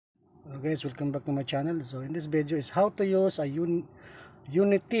Guys, welcome back to my channel. So in this video is how to use a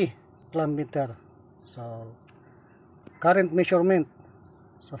unity clamp meter. So current measurement.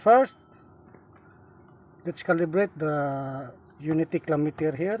 So first, let's calibrate the unity clamp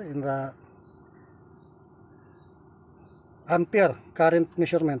meter here in the ampere current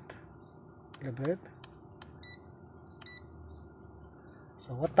measurement. Calibrate.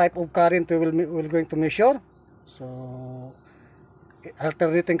 So what type of current we're going to measure? So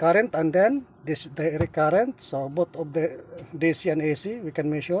alternating current and then this direct current. So both of the DC and AC we can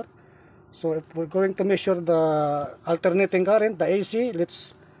measure. So if we're going to measure the alternating current, the AC,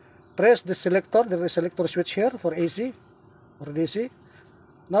 let's press the selector. There is a selector switch here for AC or DC.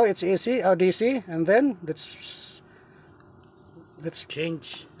 Now it's AC or DC, and then let's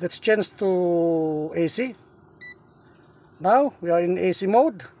change to AC. Now we are in AC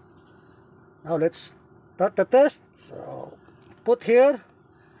mode. Now let's start the test. So put here.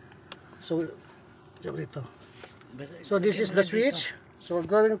 So this is the switch. So we're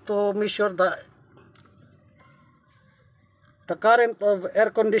going to measure the current of air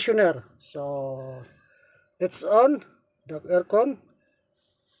conditioner. So it's on the aircon.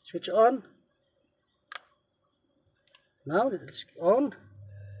 Switch on. Now it's on.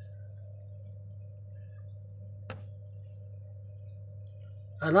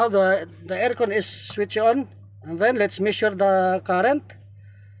 And now the aircon is switched on. And then let's measure the current.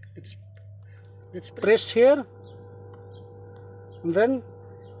 Let's press here, and then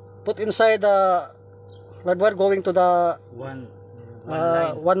put inside the line wire going to the one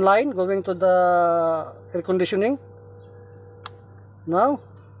line going to the air conditioning. Now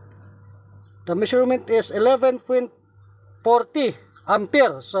the measurement is 11.40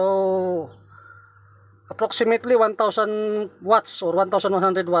 ampere, so approximately 1000 watts or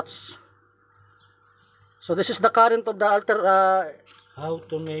 1100 watts. So this is the current of the how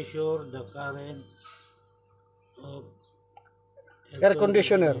to measure the current of air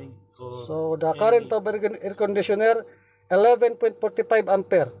conditioner. So the current of air conditioner 11.45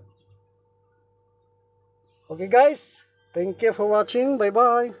 ampere. Okay guys, thank you for watching. Bye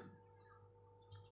bye.